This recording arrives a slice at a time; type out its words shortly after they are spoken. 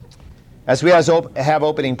As we have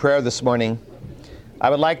opening prayer this morning,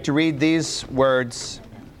 I would like to read these words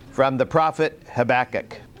from the prophet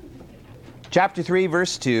Habakkuk. Chapter 3,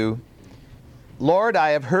 verse 2, Lord,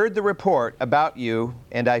 I have heard the report about you,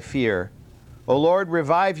 and I fear. O Lord,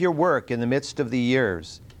 revive your work in the midst of the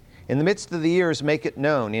years. In the midst of the years, make it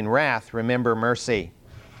known. In wrath, remember mercy.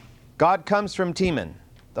 God comes from Teman,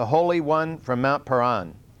 the Holy One from Mount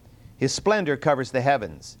Paran. His splendor covers the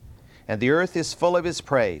heavens, and the earth is full of His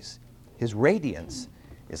praise. His radiance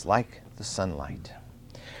is like the sunlight.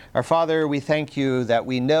 Our Father, we thank you that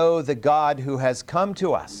we know the God who has come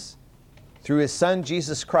to us through His Son,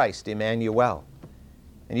 Jesus Christ, Emmanuel.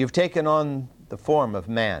 And you've taken on the form of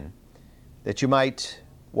man, that you might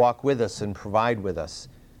walk with us and provide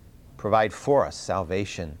for us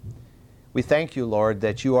salvation. We thank you, Lord,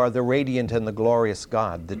 that you are the radiant and the glorious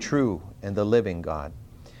God, the true and the living God,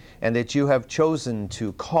 and that you have chosen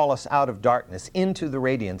to call us out of darkness into the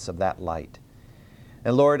radiance of that light.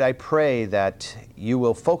 And Lord, I pray that you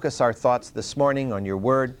will focus our thoughts this morning on your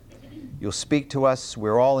word. You'll speak to us.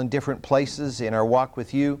 We're all in different places in our walk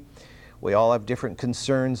with you. We all have different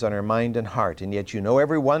concerns on our mind and heart, and yet you know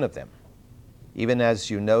every one of them, even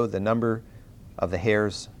as you know the number of the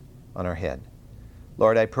hairs on our head.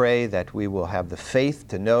 Lord, I pray that we will have the faith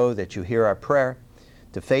to know that you hear our prayer,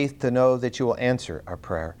 the faith to know that you will answer our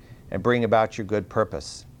prayer and bring about your good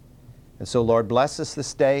purpose. And so, Lord, bless us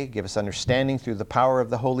this day. Give us understanding through the power of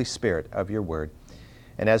the Holy Spirit of your word.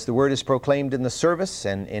 And as the word is proclaimed in the service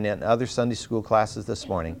and in other Sunday school classes this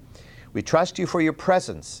morning, we trust you for your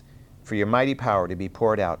presence, for your mighty power to be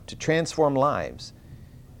poured out, to transform lives,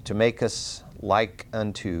 to make us like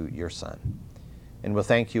unto your Son. And we'll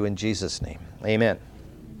thank you in Jesus' name. Amen.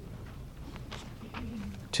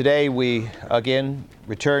 Today we again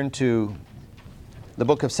return to the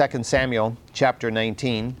book of 2 Samuel, chapter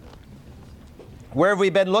 19, where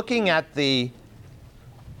we've been looking at the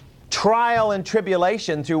trial and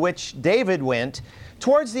tribulation through which David went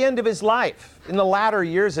towards the end of his life, in the latter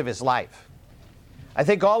years of his life. I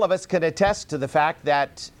think all of us can attest to the fact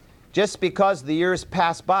that just because the years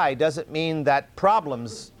pass by doesn't mean that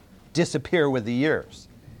problems disappear with the years.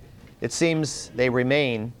 It seems they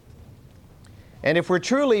remain. And if we're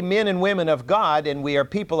truly men and women of God and we are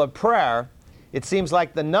people of prayer, it seems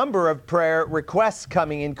like the number of prayer requests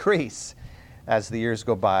coming increase as the years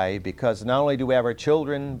go by, because not only do we have our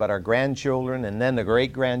children, but our grandchildren and then the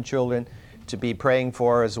great-grandchildren to be praying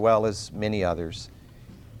for, as well as many others.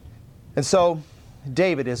 And so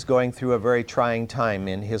David is going through a very trying time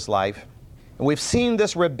in his life. And we've seen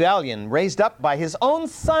this rebellion raised up by his own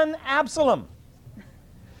son Absalom,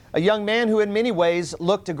 a young man who in many ways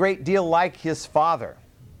looked a great deal like his father.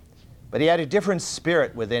 But he had a different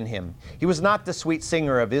spirit within him. He was not the sweet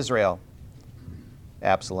singer of Israel,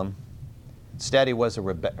 Absalom. Instead, he was a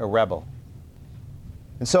rebel.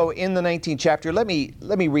 And so in the 19th chapter, let me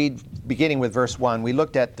read, beginning with verse 1. We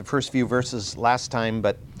looked at the first few verses last time,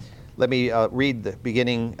 but let me read the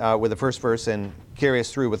beginning with the first verse and carry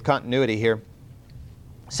us through with continuity here.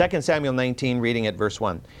 2 Samuel 19, reading at verse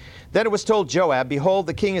 1. Then it was told Joab, Behold,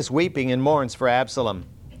 the king is weeping and mourns for Absalom.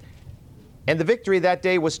 And the victory that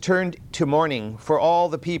day was turned to mourning for all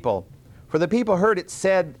the people. For the people heard it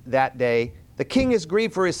said that day, The king is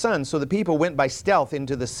grieved for his son. So the people went by stealth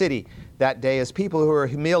into the city that day, as people who are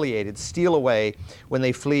humiliated steal away when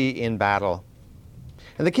they flee in battle.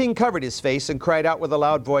 And the king covered his face and cried out with a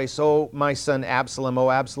loud voice, O my son Absalom, O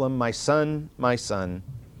Absalom, my son, my son.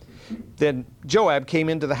 Then Joab came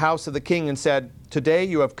into the house of the king and said, Today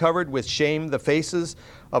you have covered with shame the faces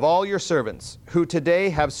of all your servants, who today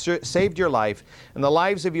have saved your life, and the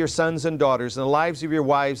lives of your sons and daughters, and the lives of your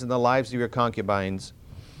wives, and the lives of your concubines,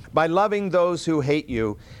 by loving those who hate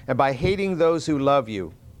you, and by hating those who love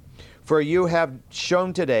you. For you have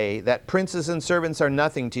shown today that princes and servants are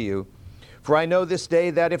nothing to you. For I know this day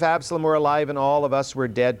that if Absalom were alive and all of us were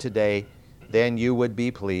dead today, then you would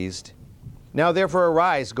be pleased. Now therefore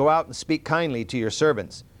arise, go out and speak kindly to your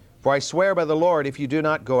servants. For I swear by the Lord, if you do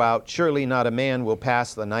not go out, surely not a man will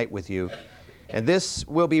pass the night with you. And this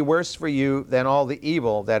will be worse for you than all the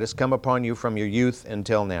evil that has come upon you from your youth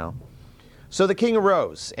until now. So the king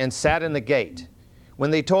arose and sat in the gate.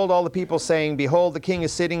 When they told all the people, saying, Behold, the king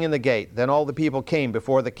is sitting in the gate, then all the people came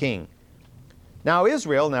before the king. Now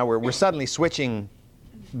Israel, we're suddenly switching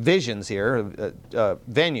visions here,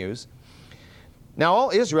 venues. Now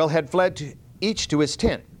all Israel had fled each to his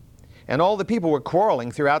tent. And all the people were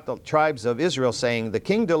quarreling throughout the tribes of Israel, saying, The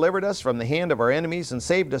king delivered us from the hand of our enemies and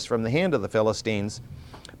saved us from the hand of the Philistines.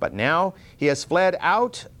 But now he has fled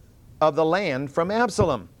out of the land from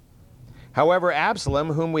Absalom. However, Absalom,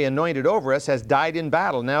 whom we anointed over us, has died in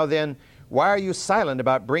battle. Now then, Why are you silent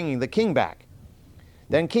about bringing the king back?"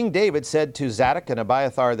 Then King David said to Zadok and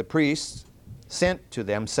Abiathar the priests, sent to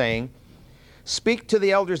them, saying, "Speak to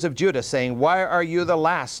the elders of Judah, saying, Why are you the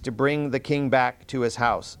last to bring the king back to his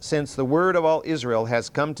house, since the word of all Israel has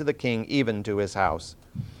come to the king, even to his house?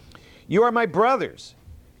 You are my brothers.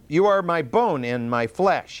 You are my bone and my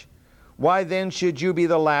flesh. Why then should you be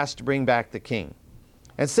the last to bring back the king?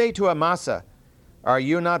 And say to Amasa, Are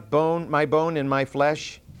you not my bone and my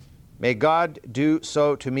flesh? May God do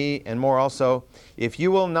so to me and more also, if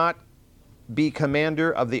you will not be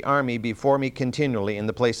commander of the army before me continually in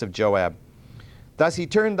the place of Joab." Thus he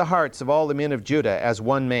turned the hearts of all the men of Judah as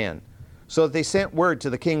one man, so that they sent word to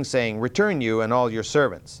the king, saying, "Return you and all your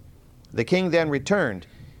servants." The king then returned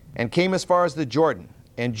and came as far as the Jordan,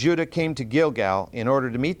 and Judah came to Gilgal in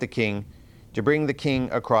order to meet the king, to bring the king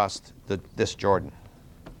across this Jordan.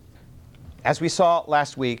 As we saw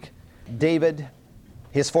last week, David,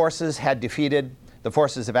 his forces had defeated the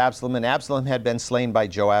forces of Absalom, and Absalom had been slain by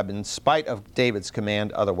Joab in spite of David's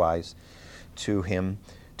command otherwise to him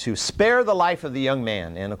to spare the life of the young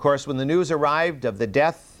man. And of course, when the news arrived of the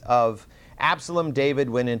death of Absalom, David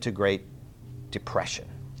went into great depression.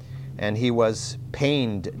 And he was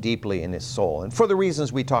pained deeply in his soul, and for the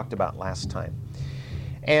reasons we talked about last time.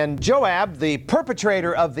 And Joab, the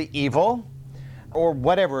perpetrator of the evil, or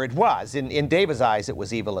whatever it was, in David's eyes it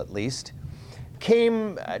was evil at least,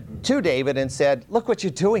 came to David and said, "Look what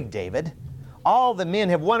you're doing, David. All the men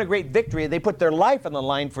have won a great victory. They put their life on the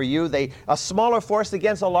line for you. A smaller force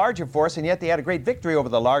against a larger force, and yet they had a great victory over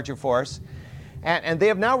the larger force. And they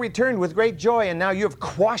have now returned with great joy, and now you have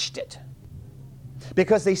quashed it.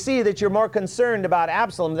 Because they see that you're more concerned about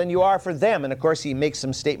Absalom than you are for them." And of course, he makes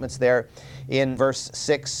some statements there in verse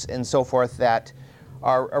 6 and so forth that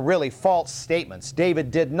are really false statements. David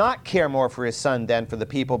did not care more for his son than for the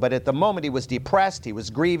people, but at the moment he was depressed, he was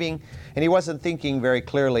grieving, and he wasn't thinking very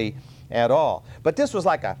clearly at all. But this was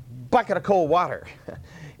like a bucket of cold water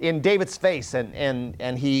in David's face,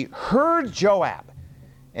 and he heard Joab.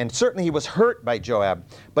 And certainly he was hurt by Joab,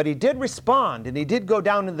 but he did respond, and he did go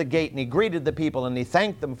down to the gate, and he greeted the people, and he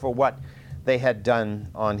thanked them for what they had done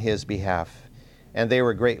on his behalf. And they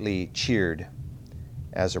were greatly cheered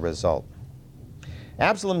as a result.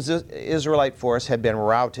 Absalom's Israelite force had been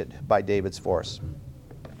routed by David's force.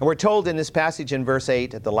 And we're told in this passage in verse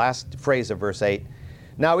 8, at the last phrase of verse 8,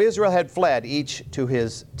 "Now Israel had fled, each to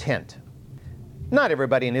his tent." Not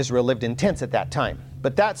everybody in Israel lived in tents at that time.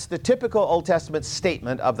 But that's the typical Old Testament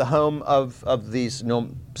statement of the home of these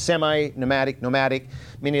semi-nomadic, nomadic.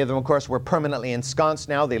 Many of them, of course, were permanently ensconced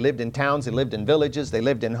now. They lived in towns, they lived in villages, they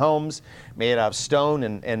lived in homes made out of stone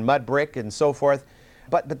and mud brick and so forth.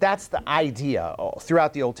 But that's the idea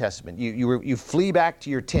throughout the Old Testament. You flee back to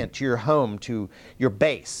your tent, to your home, to your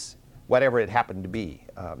base, whatever it happened to be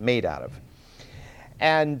made out of.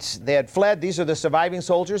 And they had fled. These are the surviving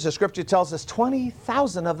soldiers. The scripture tells us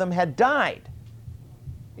 20,000 of them had died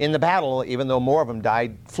in the battle, even though more of them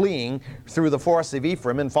died fleeing through the forests of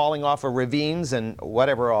Ephraim and falling off of ravines and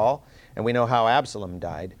whatever all. And we know how Absalom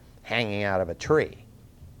died, hanging out of a tree.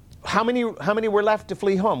 How many were left to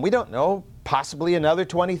flee home? We don't know. Possibly another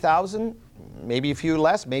 20,000, maybe a few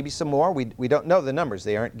less, maybe some more. We don't know the numbers.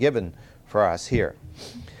 They aren't given for us here.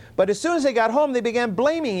 But as soon as they got home, they began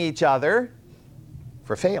blaming each other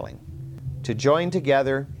for failing to join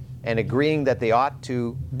together and agreeing that they ought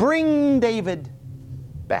to bring David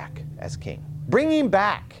back as king. Bring him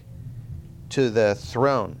back to the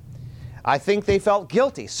throne. I think they felt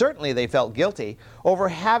guilty. Certainly they felt guilty over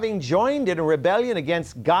having joined in a rebellion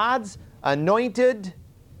against God's anointed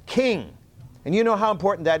king. And you know how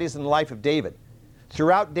important that is in the life of David.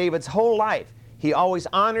 Throughout David's whole life, he always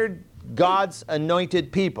honored God's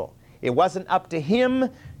anointed people. It wasn't up to him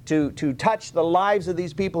to touch the lives of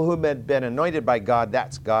these people who had been anointed by God.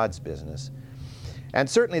 That's God's business. And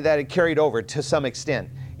certainly that had carried over to some extent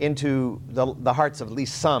into the hearts of at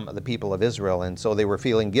least some of the people of Israel. And so they were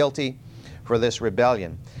feeling guilty for this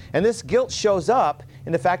rebellion. And this guilt shows up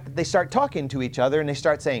in the fact that they start talking to each other and they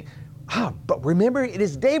start saying, but remember, it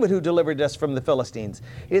is David who delivered us from the Philistines.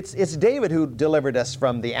 It's David who delivered us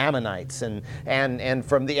from the Ammonites and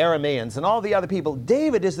from the Arameans and all the other people.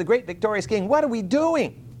 David is the great victorious king. What are we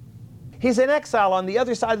doing? He's in exile on the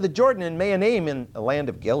other side of the Jordan in Mahanaim in the land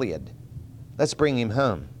of Gilead. Let's bring him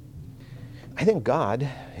home. I think God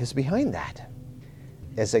is behind that.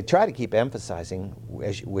 As I try to keep emphasizing,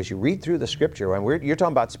 as you read through the scripture, and you're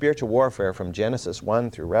talking about spiritual warfare from Genesis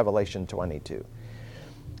 1 through Revelation 22.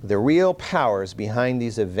 The real powers behind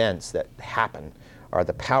these events that happen are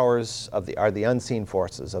the powers are the unseen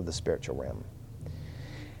forces of the spiritual realm.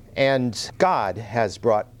 And God has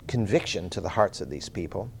brought conviction to the hearts of these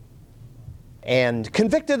people. and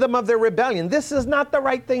convicted them of their rebellion. This is not the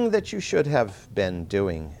right thing that you should have been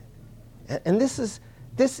doing. And this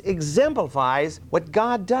exemplifies what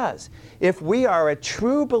God does. If we are a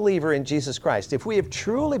true believer in Jesus Christ, if we have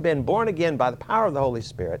truly been born again by the power of the Holy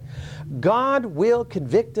Spirit, God will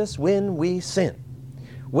convict us when we sin,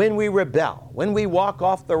 when we rebel, when we walk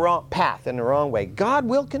off the wrong path in the wrong way. God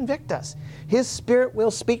will convict us. His Spirit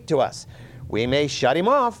will speak to us. We may shut Him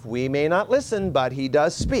off, we may not listen, but He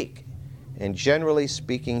does speak. And generally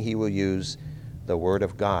speaking, He will use the Word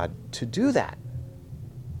of God to do that.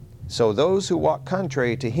 So those who walk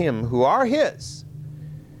contrary to Him, who are His,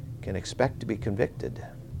 can expect to be convicted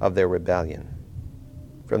of their rebellion.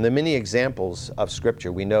 From the many examples of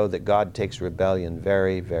Scripture, we know that God takes rebellion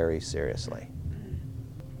very, very seriously.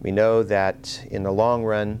 We know that in the long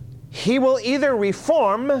run, He will either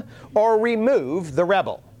reform or remove the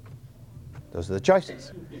rebel. Those are the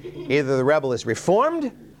choices. Either the rebel is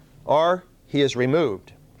reformed or he is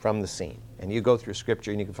removed from the scene. And you go through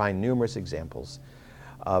Scripture and you can find numerous examples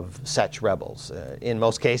of such rebels. In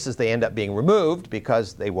most cases, they end up being removed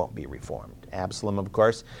because they won't be reformed. Absalom, of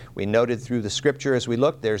course, we noted through the Scripture as we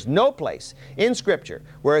looked, there's no place in Scripture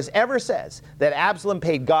where it ever says that Absalom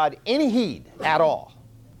paid God any heed at all.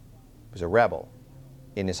 He was a rebel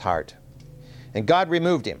in his heart. And God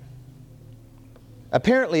removed him.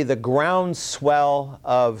 Apparently, the groundswell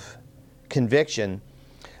of conviction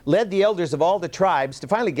led the elders of all the tribes to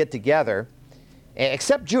finally get together,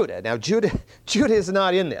 except Judah. Now, Judah is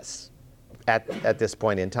not in this at this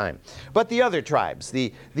point in time. But the other tribes,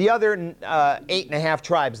 the other 8.5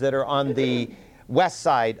 tribes that are on the west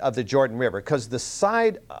side of the Jordan River, because the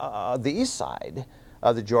east side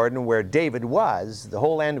of the Jordan where David was, the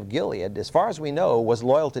whole land of Gilead, as far as we know, was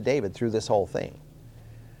loyal to David through this whole thing.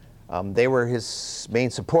 They were his main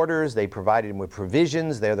supporters. They provided him with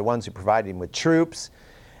provisions. They're the ones who provided him with troops.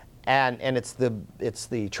 And it's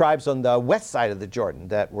the tribes on the west side of the Jordan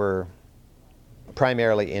that were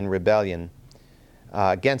primarily in rebellion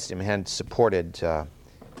against him and supported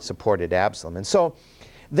Absalom. And so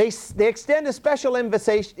they extend a special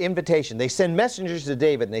invitation. They send messengers to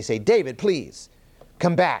David and they say, David, please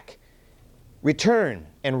come back. Return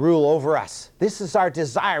and rule over us. This is our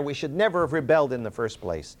desire. We should never have rebelled in the first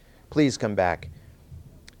place. Please come back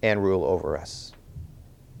and rule over us.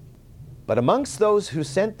 But amongst those who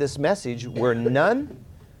sent this message were none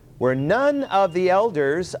of the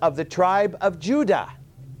elders of the tribe of Judah.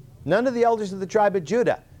 None of the elders of the tribe of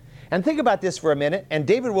Judah. And think about this for a minute, and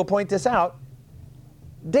David will point this out.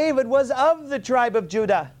 David was of the tribe of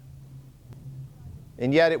Judah.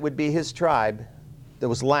 And yet it would be his tribe that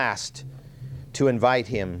was last to invite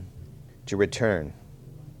him to return.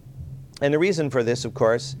 And the reason for this, of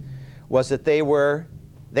course, was that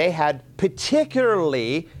they had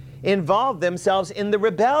particularly involved themselves in the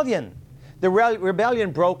rebellion. The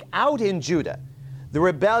rebellion broke out in Judah. The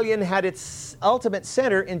rebellion had its ultimate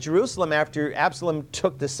center in Jerusalem after Absalom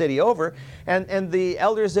took the city over, and the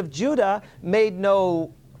elders of Judah gave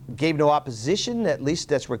no opposition, at least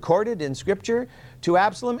that's recorded in Scripture, to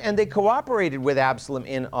Absalom, and they cooperated with Absalom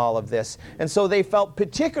in all of this. And so they felt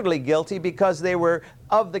particularly guilty because they were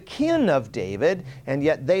of the kin of David, and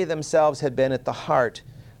yet they themselves had been at the heart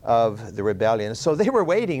of the rebellion. So they were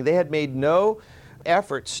waiting. They had made no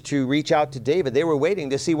efforts to reach out to David. They were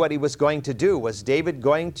waiting to see what he was going to do. Was David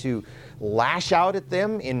going to lash out at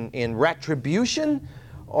them in retribution?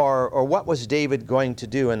 Or what was David going to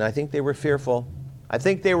do? And I think they were fearful. I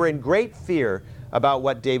think they were in great fear about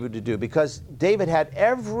what David would do, because David had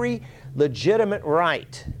every legitimate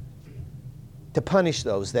right to punish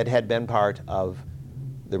those that had been part of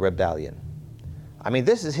the rebellion. I mean,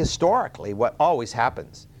 this is historically what always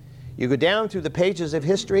happens. You go down through the pages of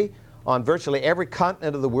history on virtually every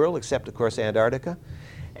continent of the world, except, of course, Antarctica,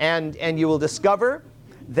 and you will discover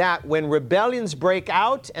that when rebellions break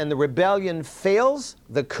out and the rebellion fails,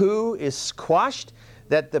 the coup is squashed,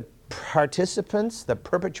 that the participants, the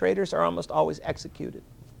perpetrators, are almost always executed.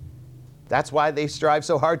 That's why they strive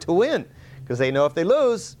so hard to win, because they know if they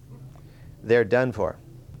lose, they're done for.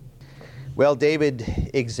 Well, David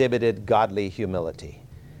exhibited godly humility.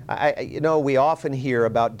 We often hear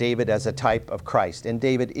about David as a type of Christ, and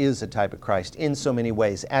David is a type of Christ in so many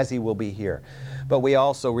ways, as he will be here. But we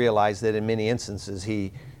also realize that in many instances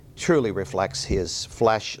he truly reflects his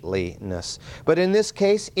fleshliness. But in this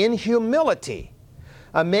case, in humility,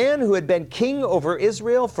 a man who had been king over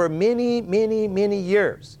Israel for many, many, many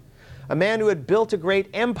years, a man who had built a great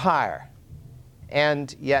empire,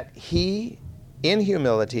 and yet he, in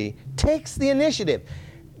humility, takes the initiative.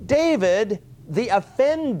 David, the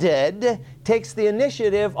offended, takes the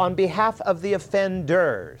initiative on behalf of the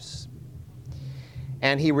offenders.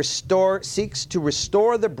 and he seeks to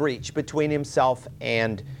restore the breach between himself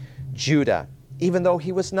and Judah, even though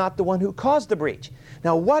he was not the one who caused the breach.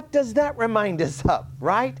 Now, what does that remind us of,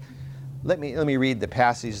 right? Let me read the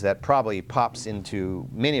passage that probably pops into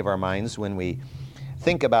many of our minds when we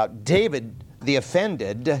think about David, the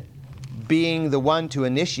offended, being the one to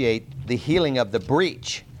initiate the healing of the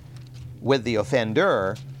breach with the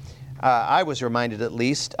offender. I was reminded at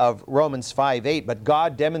least of Romans 5:8, but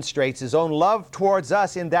God demonstrates his own love towards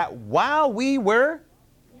us in that while we were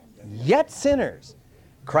yet sinners,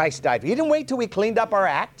 Christ died. He didn't wait till we cleaned up our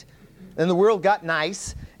act and the world got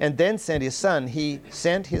nice and then sent his Son. He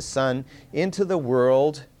sent his Son into the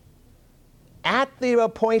world at the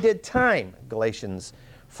appointed time, Galatians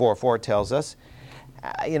 4:4 tells us.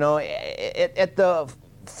 At the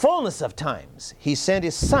fullness of times, he sent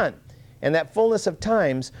his Son. And that fullness of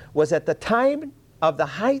times was at the time of the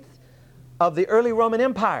height of the early Roman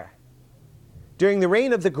Empire, during the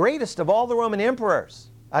reign of the greatest of all the Roman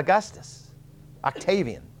emperors, Augustus,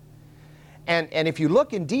 Octavian. And if you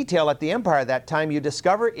look in detail at the empire at that time, you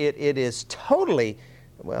discover it is totally,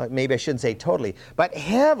 well, maybe I shouldn't say totally, but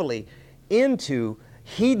heavily into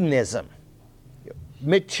hedonism,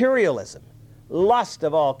 materialism, lust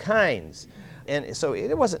of all kinds. And so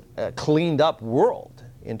it wasn't a cleaned up world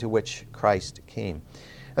into which Christ came.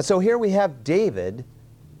 And so here we have David,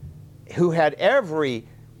 who had every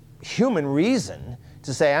human reason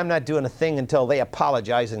to say, I'm not doing a thing until they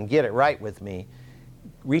apologize and get it right with me,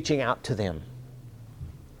 reaching out to them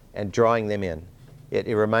and drawing them in. It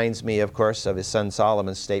reminds me, of course, of his son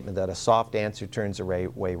Solomon's statement that a soft answer turns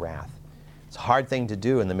away wrath. It's a hard thing to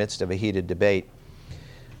do in the midst of a heated debate,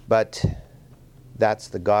 but that's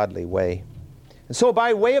the godly way. And so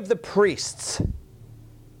by way of the priests,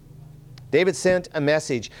 David sent a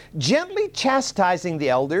message, gently chastising the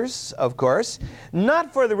elders, of course,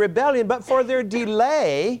 not for the rebellion, but for their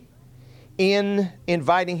delay in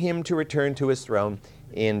inviting him to return to his throne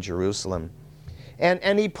in Jerusalem.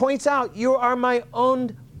 And he points out, you are my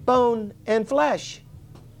own bone and flesh.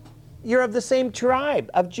 You're of the same tribe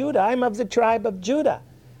of Judah. I'm of the tribe of Judah.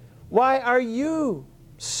 Why are you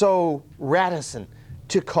so reticent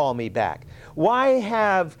to call me back? Why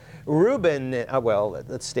have Reuben,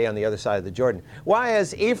 let's stay on the other side of the Jordan. Why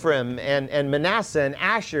has Ephraim and Manasseh and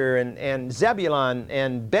Asher and Zebulun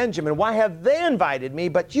and Benjamin, why have they invited me,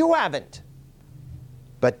 but you haven't?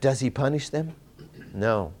 But does he punish them?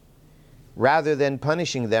 No. Rather than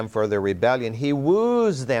punishing them for their rebellion, he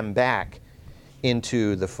woos them back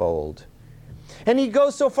into the fold. And he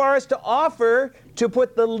goes so far as to offer to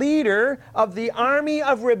put the leader of the army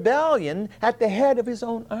of rebellion at the head of his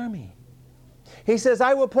own army. He says,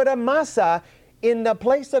 I will put Amasa in the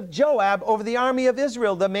place of Joab over the army of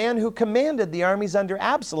Israel, the man who commanded the armies under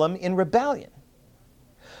Absalom in rebellion.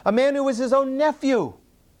 A man who was his own nephew.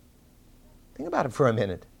 Think about it for a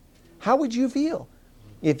minute. How would you feel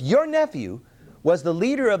if your nephew was the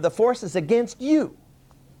leader of the forces against you?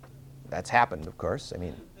 That's happened, of course. I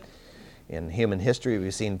mean, in human history,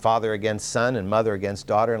 we've seen father against son and mother against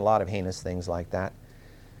daughter and a lot of heinous things like that.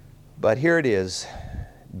 But here it is.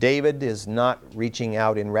 David is not reaching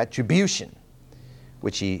out in retribution,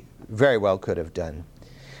 which he very well could have done.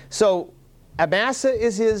 So Amasa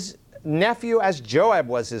is his nephew as Joab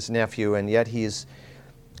was his nephew, and yet he's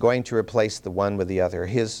going to replace the one with the other.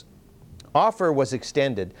 His offer was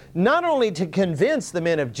extended not only to convince the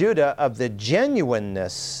men of Judah of the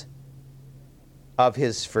genuineness of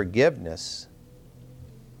his forgiveness,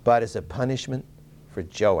 but as a punishment for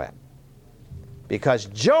Joab. Because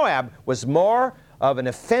Joab was more of an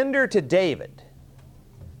offender to David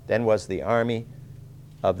than was the army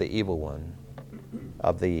of the evil one,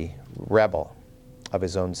 of the rebel, of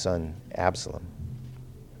his own son Absalom.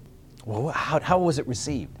 Well, how was it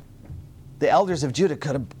received? The elders of Judah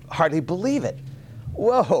could hardly believe it.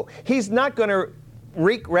 Whoa, he's not going to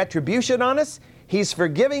wreak retribution on us. He's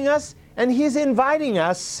forgiving us, and he's inviting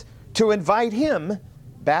us to invite him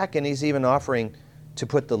back, and he's even offering to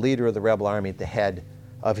put the leader of the rebel army at the head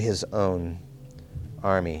of his own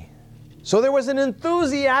army. So there was an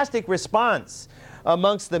enthusiastic response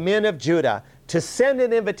amongst the men of Judah to send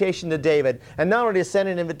an invitation to David, and not only to send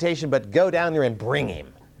an invitation, but go down there and bring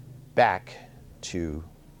him back to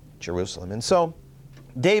Jerusalem. And so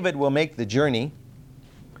David will make the journey.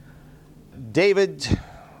 David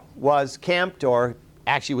was camped, or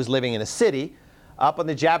actually was living in a city, up on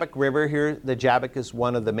the Jabbok River. Here, the Jabbok is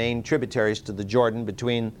one of the main tributaries to the Jordan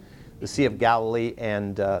between the Sea of Galilee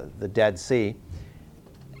and the Dead Sea.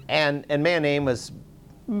 And Mahanaim was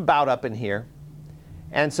about up in here.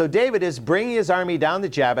 And so David is bringing his army down the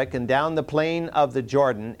Jabbok and down the plain of the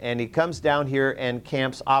Jordan, and he comes down here and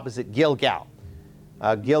camps opposite Gilgal,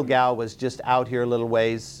 Gilgal was just out here a little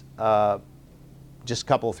ways, just a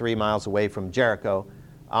couple, 3 miles away from Jericho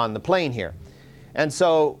on the plain here. And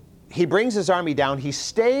so he brings his army down. He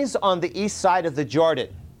stays on the east side of the Jordan.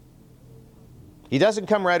 He doesn't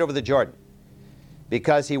come right over the Jordan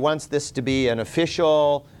because he wants this to be an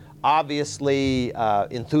official, obviously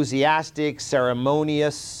enthusiastic,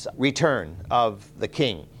 ceremonious return of the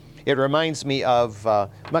king. It reminds me of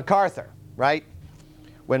MacArthur, right?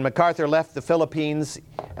 When MacArthur left the Philippines,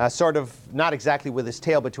 sort of not exactly with his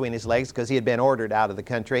tail between his legs because he had been ordered out of the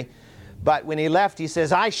country, but when he left he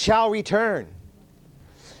says, "I shall return."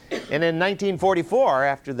 And in 1944,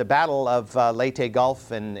 after the Battle of Leyte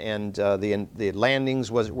Gulf and the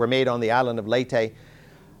landings were made on the island of Leyte,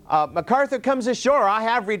 MacArthur comes ashore. "I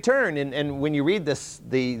have returned." And when you read this,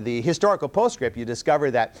 the historical postscript, you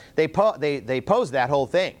discover that they posed that whole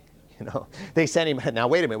thing. You know, they sent him, "Now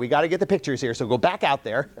wait a minute, we got to get the pictures here, so go back out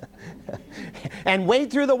there and wade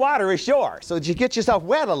through the water ashore so that you get yourself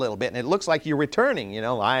wet a little bit and it looks like you're returning. You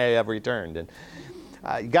know, I have returned." And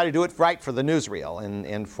you got to do it right for the newsreel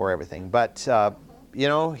and for everything. But you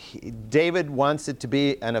know, David wants it to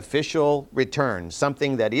be an official return,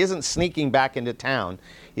 something that he isn't sneaking back into town.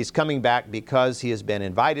 He's coming back because he has been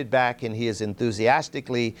invited back and he is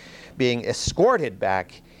enthusiastically being escorted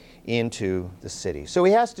back into the city. So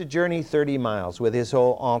he has to journey 30 miles with his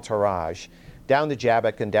whole entourage down the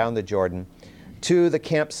Jabbok and down the Jordan to the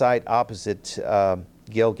campsite opposite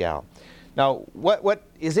Gilgal. Now, what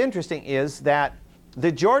is interesting is that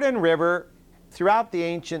the Jordan River, throughout the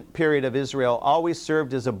ancient period of Israel, always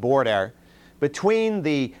served as a border between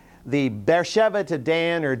the Beersheba to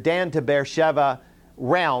Dan or Dan to Beersheba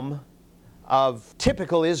realm of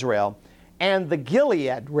typical Israel and the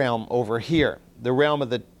Gilead realm over here, the realm of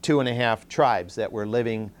the 2.5 tribes that were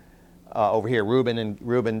living over here,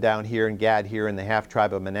 Reuben down here and Gad here and the half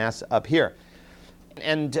tribe of Manasseh up here.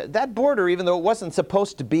 And that border, even though it wasn't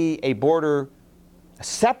supposed to be a border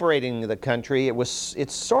separating the country, it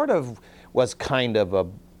sort of was kind of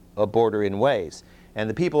a border in ways. And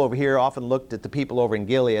the people over here often looked at the people over in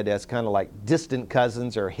Gilead as kind of like distant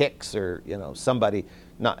cousins or hicks or, you know, somebody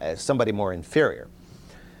more inferior.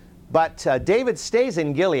 But David stays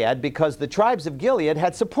in Gilead because the tribes of Gilead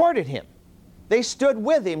had supported him. They stood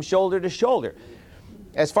with him shoulder to shoulder.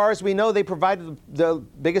 As far as we know, they provided the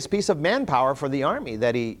biggest piece of manpower for the army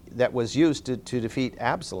that was used to defeat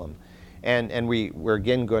Absalom. And we're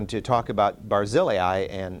again going to talk about Barzillai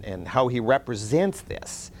and how he represents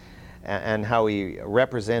this and how he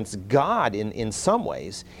represents God in some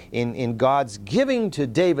ways, in God's giving to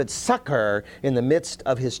David succor in the midst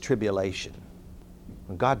of his tribulation.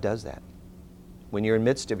 When God does that, when you're in the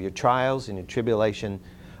midst of your trials and your tribulation,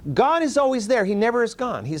 God is always there. He never is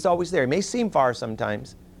gone. He's always there. It may seem far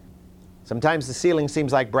sometimes. Sometimes the ceiling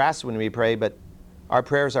seems like brass when we pray, but our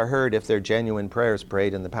prayers are heard if they're genuine prayers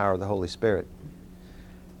prayed in the power of the Holy Spirit.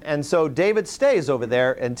 And so David stays over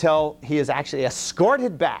there until he is actually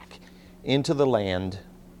escorted back into the land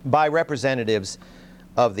by representatives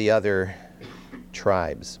of the other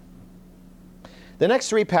tribes. The next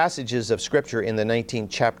 3 passages of Scripture in the 19th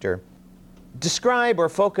chapter describe or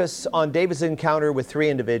focus on David's encounter with 3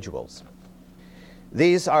 individuals.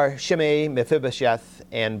 These are Shimei, Mephibosheth,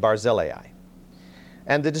 and Barzillai.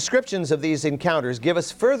 And the descriptions of these encounters give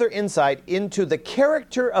us further insight into the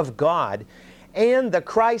character of God and the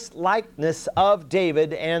Christ-likeness of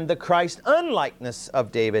David and the Christ-unlikeness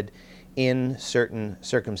of David in certain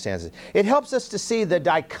circumstances. It helps us to see the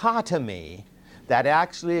dichotomy that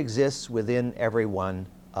actually exists within every one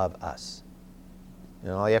of us. You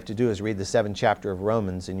know, all you have to do is read the 7th chapter of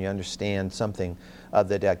Romans and you understand something of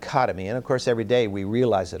the dichotomy. And of course, every day we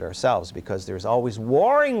realize it ourselves because there's always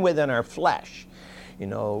warring within our flesh. You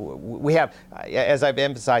know, we have, as I've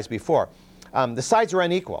emphasized before, the sides are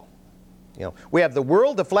unequal. You know, we have the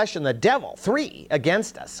world, the flesh, and the devil, 3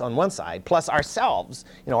 against us on one side, plus ourselves,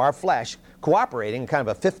 you know, our flesh, cooperating, kind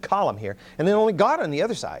of a 5th column here, and then only God on the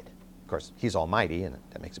other side. Of course, He's almighty, and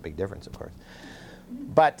that makes a big difference, of course.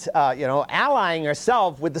 But, you know, allying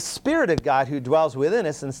ourselves with the Spirit of God who dwells within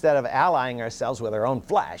us instead of allying ourselves with our own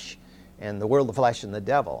flesh and the world, the flesh, and the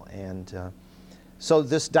devil. And so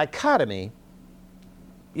this dichotomy,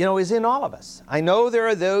 you know, is in all of us. I know there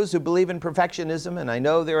are those who believe in perfectionism, and I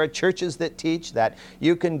know there are churches that teach that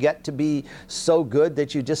you can get to be so good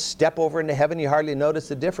that you just step over into heaven, you hardly notice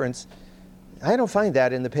the difference. I don't find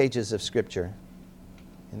that in the pages of Scripture,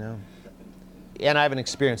 you know. And I haven't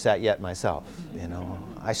experienced that yet myself, you know.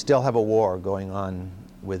 I still have a war going on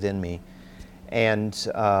within me. And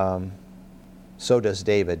so does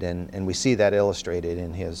David, and we see that illustrated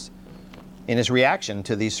in his reaction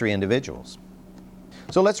to these 3 individuals.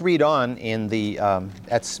 So let's read on in the,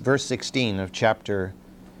 that's verse 16 of chapter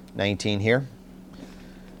 19 here.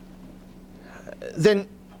 Then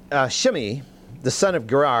Shimei, the son of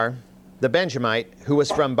Gerar, the Benjamite, who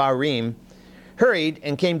was from Bahurim, hurried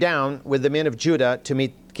and came down with the men of Judah to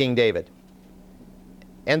meet King David.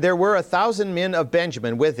 And there were 1,000 men of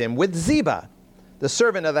Benjamin with him, with Ziba, the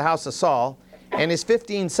servant of the house of Saul, and his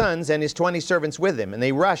 15 sons and his 20 servants with him. And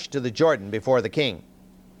they rushed to the Jordan before the king.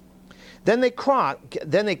 Then they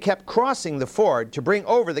kept crossing the ford to bring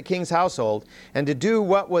over the king's household and to do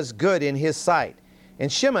what was good in his sight.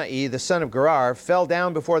 And Shimei, the son of Gerar, fell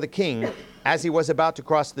down before the king as he was about to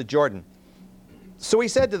cross the Jordan. So he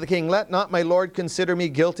said to the king, "Let not my lord consider me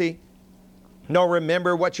guilty, nor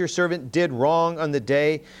remember what your servant did wrong on the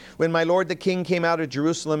day when my lord the king came out of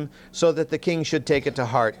Jerusalem, so that the king should take it to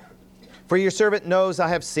heart. For your servant knows I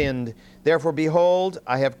have sinned. Therefore, behold,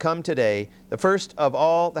 I have come today, the first of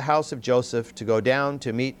all the house of Joseph, to go down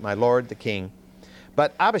to meet my lord the king."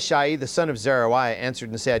 But Abishai, the son of Zeruiah,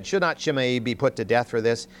 answered and said, "Should not Shimei be put to death for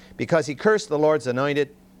this, because he cursed the Lord's anointed?"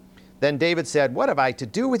 Then David said, "What have I to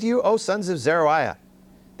do with you, O sons of Zeruiah,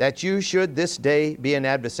 that you should this day be an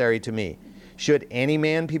adversary to me? Should any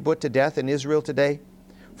man be put to death in Israel today?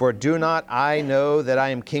 For do not I know that I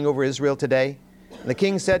am king over Israel today?" And the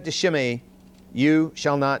king said to Shimei, "You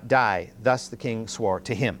shall not die." Thus the king swore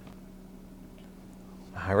to him.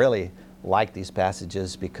 I really like these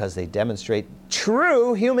passages because they demonstrate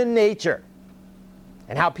true human nature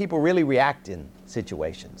and how people really react in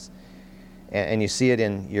situations. And you see it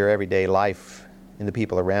in your everyday life, in the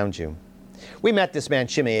people around you. We met this man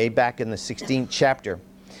Shimei back in the 16th chapter.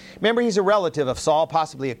 Remember, he's a relative of Saul,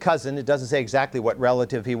 possibly a cousin. It doesn't say exactly what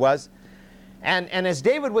relative he was. And as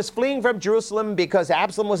David was fleeing from Jerusalem because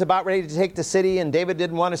Absalom was about ready to take the city, and David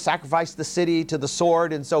didn't want to sacrifice the city to the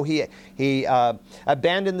sword, and so he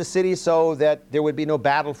abandoned the city so that there would be no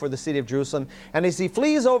battle for the city of Jerusalem. And as he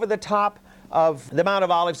flees over the top of the Mount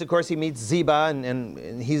of Olives, of course, he meets Ziba,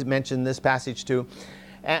 and he's mentioned this passage too.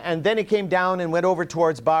 And then he came down and went over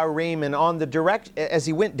towards Bahurim, and as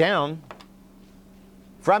he went down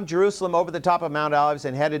from Jerusalem over the top of Mount Olives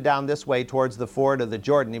and headed down this way towards the ford of the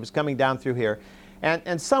Jordan. He was coming down through here.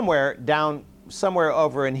 And somewhere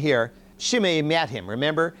over in here, Shimei met him,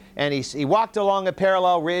 remember? And he walked along a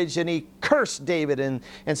parallel ridge, and he cursed David and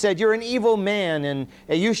said, "You're an evil man, and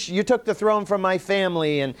you took the throne from my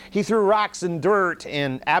family." And he threw rocks and dirt.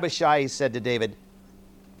 And Abishai said to David,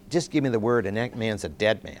 "Just give me the word, and that man's a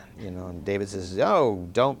dead man." And David says, "Oh,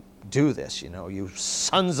 don't do this, you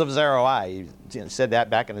sons of Zeruiah." He said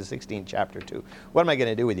that back in the 16th chapter too. "What am I going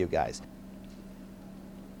to do with you guys?"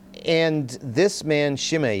 And this man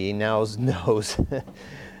Shimei now knows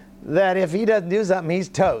that if he doesn't do something, he's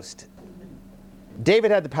toast.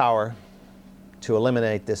 David had the power to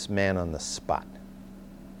eliminate this man on the spot.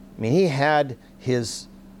 I mean, he had his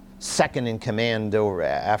second in command over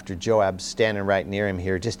after Joab standing right near him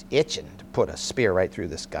here, just itching to put a spear right through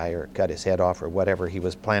this guy or cut his head off or whatever he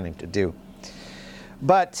was planning to do.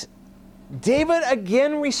 But David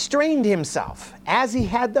again restrained himself, as he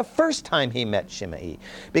had the first time he met Shimei.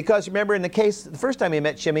 Because remember, in the case, the first time he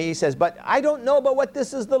met Shimei, he says, "But I don't know but what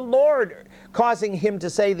this is the Lord causing him to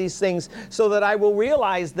say these things, so that I will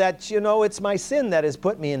realize that, it's my sin that has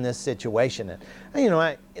put me in this situation."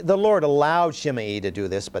 And, the Lord allowed Shimei to do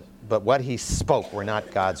this, but what he spoke were not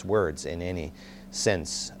God's words in any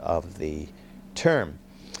sense of the term.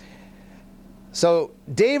 So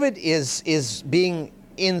David is being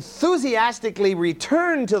enthusiastically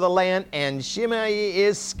returned to the land, and Shimei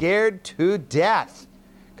is scared to death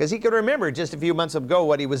because he could remember just a few months ago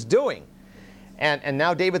what he was doing. And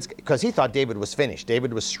now because he thought David was finished.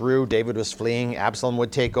 David was through. David was fleeing. Absalom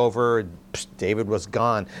would take over. David was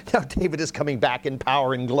gone. Now David is coming back in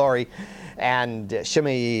power and glory, and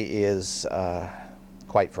Shimei is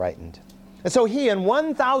quite frightened. And so he and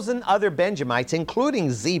 1,000 other Benjamites,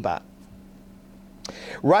 including Ziba,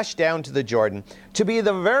 rushed down to the Jordan to be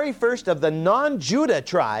the very first of the non-Judah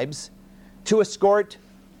tribes to escort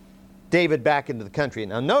David back into the country.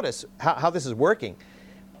 Now notice how this is working.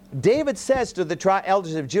 David says to the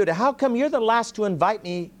elders of Judah, "How come you're the last to invite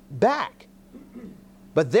me back?"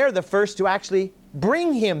 But they're the first to actually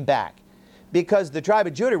bring him back, because the tribe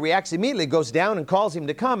of Judah reacts immediately, goes down and calls him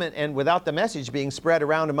to come, and without the message being spread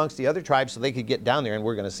around amongst the other tribes so they could get down there, and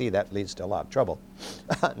we're going to see that leads to a lot of trouble.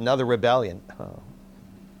 Another rebellion.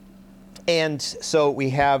 And so we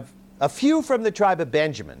have a few from the tribe of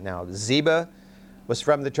Benjamin. Now, Ziba was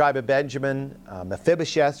from the tribe of Benjamin,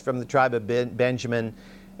 Mephibosheth from the tribe of Benjamin,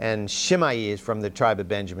 and Shimei is from the tribe of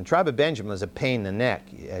Benjamin. Tribe of Benjamin was a pain in the neck,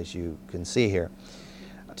 as you can see here,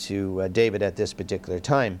 to David at this particular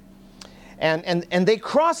time. And they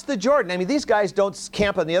cross the Jordan. I mean, these guys don't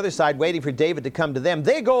camp on the other side waiting for David to come to them.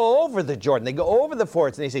 They go over the Jordan. They go over the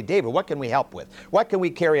fords and they say, David, what can we help with? What can we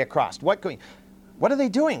carry across? What are they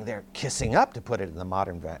doing? They're kissing up, to put it in the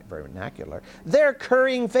modern vernacular. They're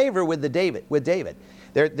currying favor with David.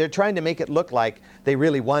 They're trying to make it look like they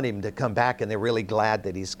really want him to come back and they're really glad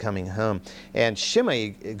that he's coming home. And Shimei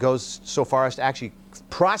goes so far as to actually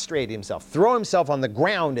prostrate himself, throw himself on the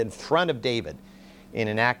ground in front of David in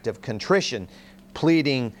an act of contrition,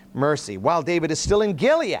 pleading mercy, while David is still in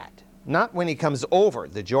Gilead, not when he comes over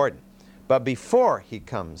the Jordan, but before he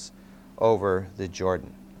comes over the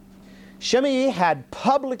Jordan. Shimei had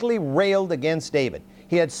publicly railed against David.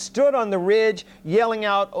 He had stood on the ridge yelling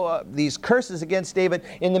out these curses against David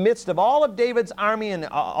in the midst of all of David's army and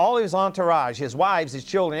all his entourage, his wives, his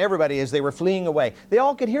children, everybody, as they were fleeing away. They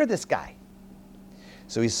all could hear this guy.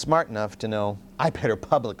 So he's smart enough to know, I better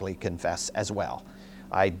publicly confess as well.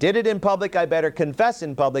 I did it in public, I better confess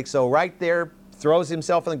in public. So right there, throws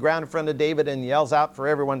himself on the ground in front of David and yells out for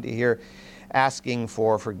everyone to hear, asking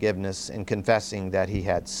for forgiveness and confessing that he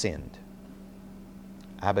had sinned.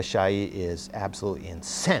 Abishai is absolutely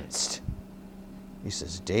incensed. He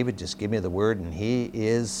says, David, just give me the word, and he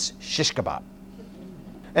is shish kebab.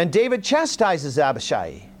 And David chastises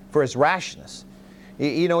Abishai for his rashness.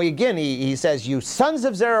 He says, you sons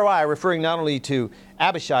of Zeruiah, referring not only to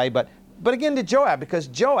Abishai, but again to Joab, because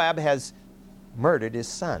Joab has murdered his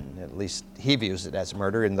son. At least he views it as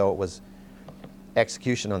murder, and though it was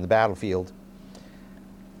execution on the battlefield.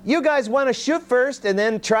 You guys want to shoot first and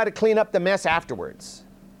then try to clean up the mess afterwards.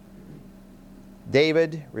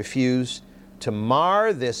 David refused to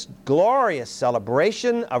mar this glorious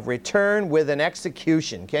celebration of return with an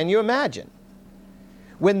execution. Can you imagine?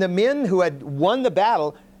 When the men who had won the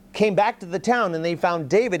battle came back to the town and they found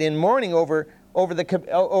David in mourning over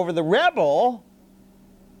the rebel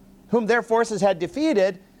whom their forces had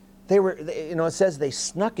defeated, it says they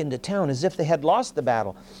snuck into town as if they had lost the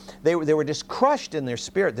battle. They were just crushed in their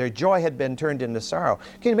spirit. Their joy had been turned into sorrow.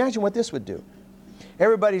 Can you imagine what this would do?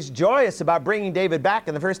 Everybody's joyous about bringing David back,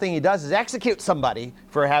 and the first thing he does is execute somebody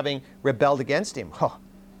for having rebelled against him.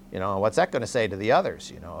 What's that going to say to the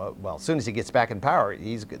others? Well, as soon as he gets back in power,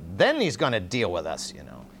 he's going to deal with us.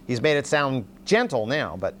 He's made it sound gentle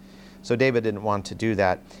now, but so David didn't want to do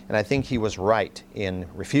that, and I think he was right in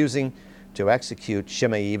refusing to execute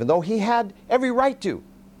Shimei, even though he had every right to,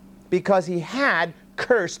 because he had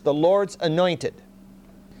cursed the Lord's anointed.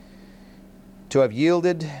 To have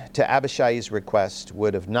yielded to Abishai's request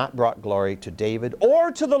would have not brought glory to David or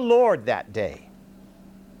to the Lord that day,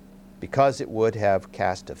 because it would have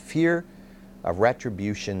cast a fear of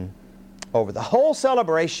retribution over the whole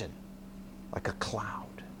celebration like a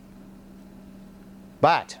cloud.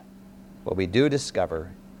 But what we do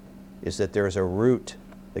discover is that there is a root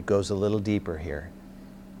that goes a little deeper here.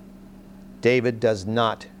 David does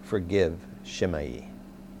not forgive Shimei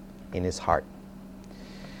in his heart.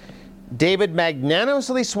 David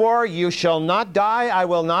magnanimously swore, you shall not die, I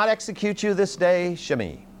will not execute you this day,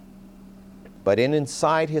 Shimei. But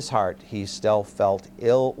inside his heart, he still felt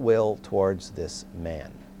ill will towards this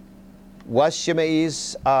man. Was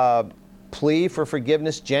Shimei's plea for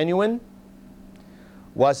forgiveness genuine?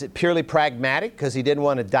 Was it purely pragmatic because he didn't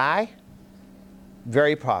want to die?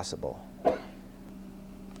 Very possible.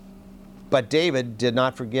 But David did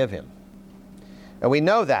not forgive him. And we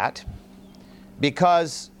know that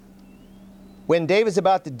because when David's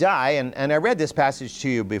about to die, and I read this passage to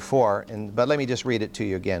you before, but let me just read it to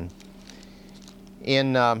you again.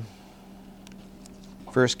 In 1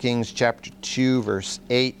 Kings chapter 2, verse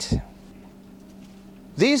 8,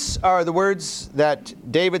 these are the words that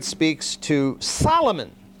David speaks to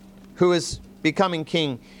Solomon, who is becoming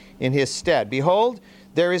king in his stead. Behold,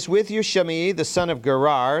 there is with you Shimei, the son of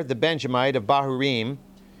Gerar, the Benjamite of Bahurim.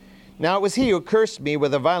 Now it was he who cursed me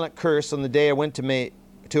with a violent curse on the day I went to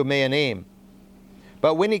Mahanaim.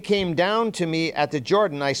 But when he came down to me at the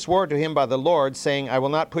Jordan, I swore to him by the Lord, saying, I will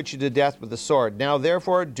not put you to death with the sword. Now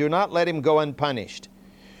therefore do not let him go unpunished.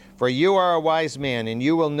 For you are a wise man, and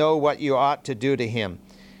you will know what you ought to do to him.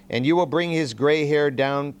 And you will bring his gray hair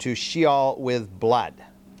down to Sheol with blood.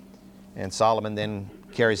 And Solomon then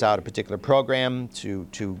carries out a particular program to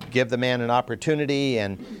give the man an opportunity,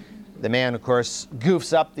 and the man, of course,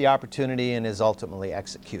 goofs up the opportunity and is ultimately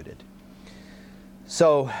executed.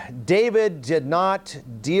 So David did not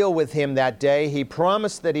deal with him that day. He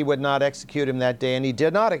promised that he would not execute him that day, and he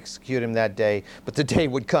did not execute him that day, but the day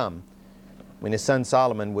would come when his son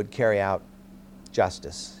Solomon would carry out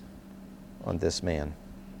justice on this man.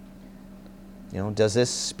 Does this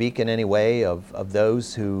speak in any way of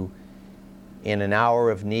those who, in an hour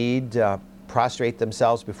of need, prostrate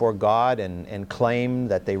themselves before God and claim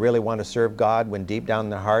that they really want to serve God when deep down in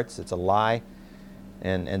their hearts it's a lie.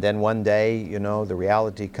 And then one day, you know, the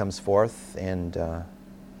reality comes forth and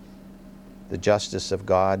the justice of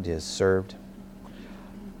God is served.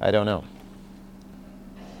 I don't know.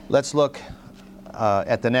 Let's look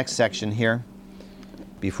at the next section here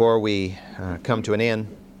before we come to an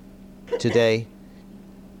end today.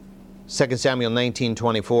 2 Samuel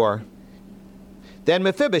 19:24. Then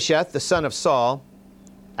Mephibosheth, the son of Saul,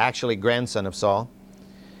 actually grandson of Saul,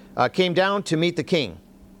 came down to meet the king.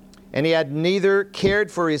 And he had neither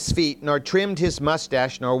cared for his feet, nor trimmed his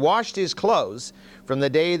mustache, nor washed his clothes from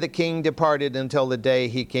the day the king departed until the day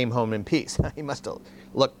he came home in peace. He must have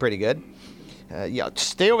looked pretty good. Yeah,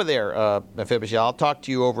 stay over there, Mephibosheth. I'll talk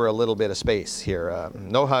to you over a little bit of space here.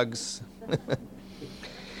 No hugs.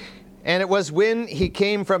 And it was when he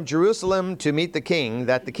came from Jerusalem to meet the king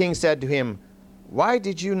that the king said to him, "Why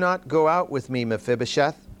did you not go out with me,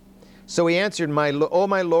 Mephibosheth?" So he answered, my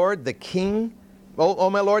lord the king, O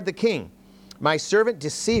my lord the king, my servant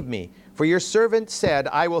deceived me. For your servant said,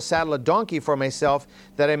 I will saddle a donkey for myself,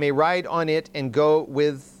 that I may ride on it and go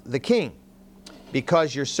with the king,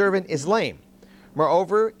 because your servant is lame.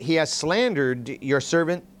 Moreover, he has slandered your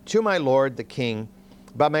servant to my lord the king.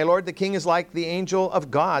 But my lord the king is like the angel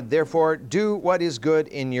of God. Therefore do what is good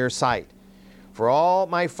in your sight. For all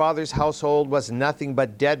my father's household was nothing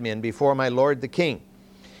but dead men before my lord the king.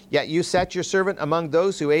 Yet you set your servant among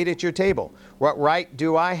those who ate at your table. What right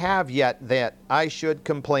do I have yet that I should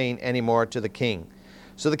complain any more to the king?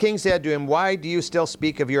 So the king said to him, Why do you still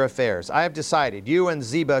speak of your affairs? I have decided, you and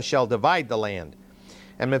Ziba shall divide the land.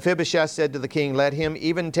 And Mephibosheth said to the king, Let him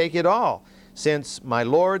even take it all, since my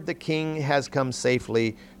lord the king has come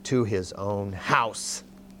safely to his own house.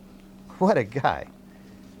 What a guy,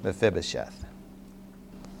 Mephibosheth.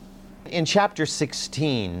 In chapter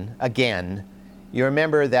 16, again, you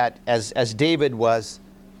remember that as David was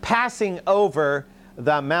passing over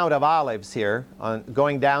the Mount of Olives here,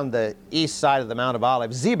 going down the east side of the Mount of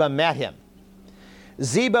Olives, Ziba met him.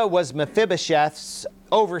 Ziba was Mephibosheth's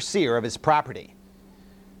overseer of his property.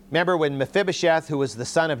 Remember when Mephibosheth, who was the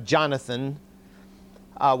son of Jonathan,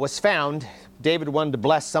 was found, David wanted to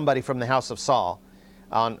bless somebody from the house of Saul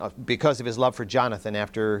because of his love for Jonathan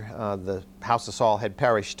after the house of Saul had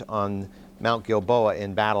perished on Mount Gilboa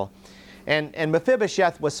in battle. And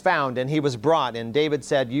Mephibosheth was found, and he was brought, and David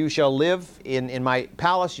said, You shall live in my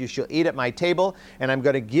palace, you shall eat at my table, and I'm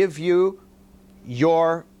going to give you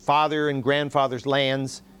your father and grandfather's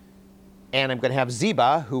lands, and I'm going to have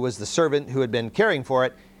Ziba, who was the servant who had been caring for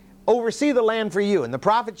it, oversee the land for you, and the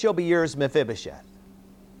profit shall be yours, Mephibosheth.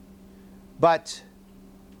 But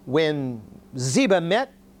when Ziba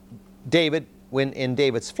met David, when in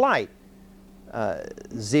David's flight,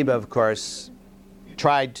 Ziba, of course,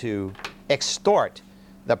 tried to extort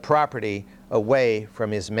the property away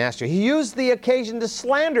from his master. He used the occasion to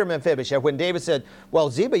slander Mephibosheth. When David said, Well,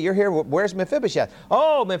 Ziba, you're here, where's Mephibosheth?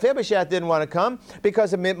 Oh, Mephibosheth didn't want to come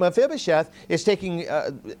because Mephibosheth is taking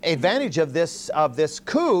advantage of this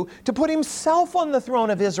coup to put himself on the throne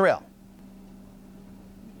of Israel.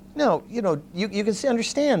 No, you can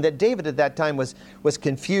understand that David at that time was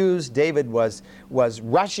confused. David was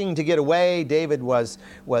rushing to get away. David was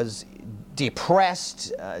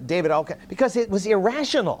depressed. Because it was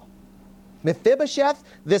irrational. Mephibosheth,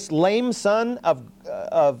 this lame son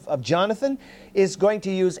of Jonathan, is going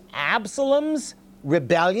to use Absalom's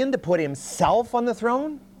rebellion to put himself on the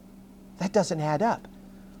throne? That doesn't add up.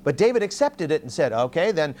 But David accepted it and said,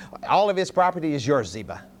 okay, then all of his property is yours,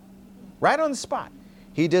 Ziba. Right on the spot.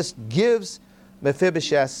 He just gives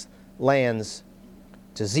Mephibosheth's lands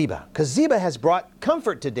to Ziba. Because Ziba has brought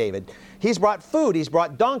comfort to David. He's brought food, he's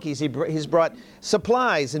brought donkeys, he's brought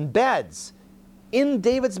supplies and beds in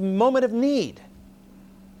David's moment of need.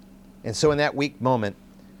 And so in that weak moment,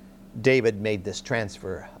 David made this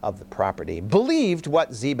transfer of the property, believed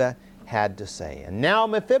what Ziba had to say. And now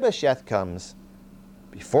Mephibosheth comes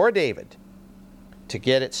before David to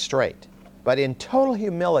get it straight. But in total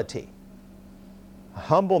humility, a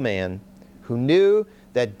humble man who knew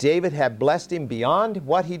that David had blessed him beyond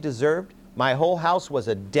what he deserved. My whole house was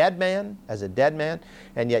a dead man,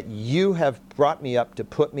 and yet you have brought me up to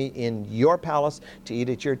put me in your palace to eat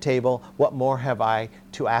at your table. What more have I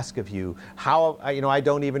to ask of you? I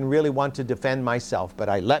don't even really want to defend myself,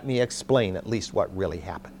 but let me explain at least what really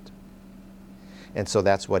happened. And so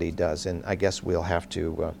that's what he does, and I guess we'll have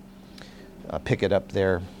to pick it up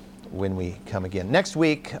there when we come again. Next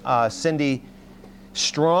week, Cindy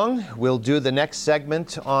Strong will do the next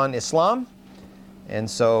segment on Islam, and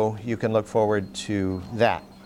so you can look forward to that.